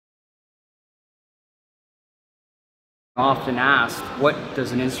Often asked, what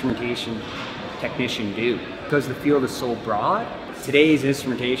does an instrumentation technician do? Because the field is so broad, today's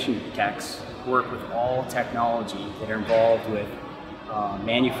instrumentation techs work with all technology that are involved with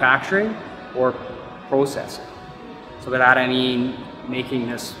manufacturing or processing. So by that I mean making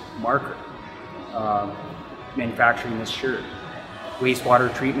this marker, manufacturing this shirt,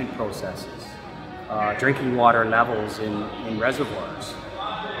 wastewater treatment processes, drinking water levels in reservoirs.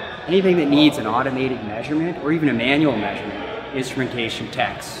 Anything that needs an automated measurement or even a manual measurement, instrumentation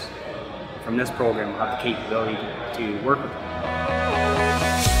techs from this program have the capability to work with them.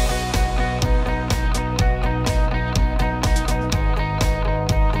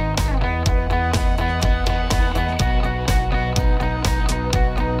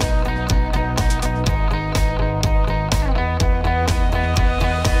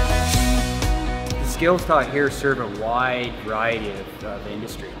 The skills taught here serve a wide variety of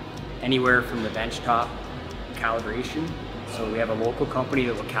industry. Anywhere from the benchtop calibration. So we have a local company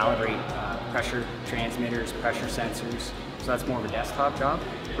that will calibrate pressure transmitters, pressure sensors. So that's more of a desktop job.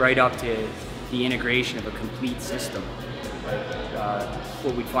 Right up to the integration of a complete system, like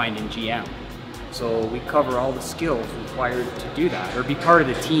what we find in GM. So we cover all the skills required to do that, or be part of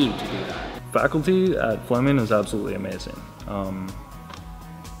the team to do that. Faculty at Fleming is absolutely amazing.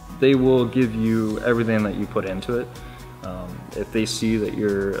 They will give you everything that you put into it. If they see that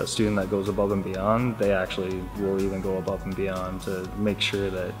you're a student that goes above and beyond, they actually will even go above and beyond to make sure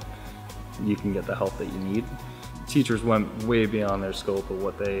that you can get the help that you need. Teachers went way beyond their scope of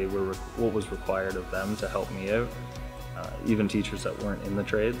what was required of them to help me out. Even teachers that weren't in the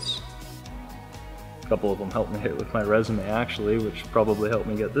trades. A couple of them helped me out with my resume actually, which probably helped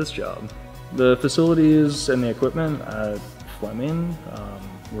me get this job. The facilities and the equipment at Fleming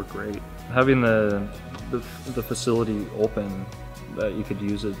were great. Having the facility open, that you could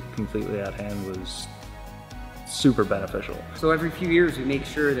use it completely at hand, was super beneficial. So every few years we make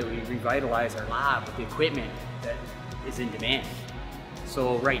sure that we revitalize our lab with the equipment that is in demand.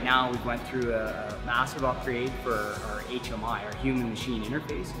 So right now we've went through a massive upgrade for our HMI, our human machine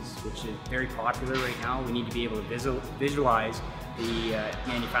interfaces, which is very popular right now. We need to be able to visualize the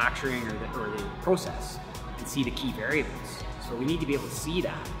manufacturing or the process and see the key variables. So we need to be able to see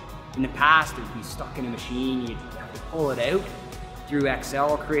that. In the past, it would be stuck in a machine, you'd have to pull it out through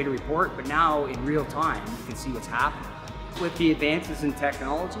Excel, create a report, but now in real time, you can see what's happening. With the advances in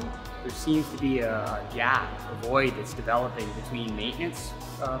technology, there seems to be a gap, a void that's developing between maintenance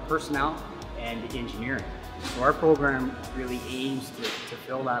personnel and engineering. So our program really aims to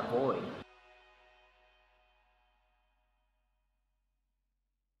fill that void.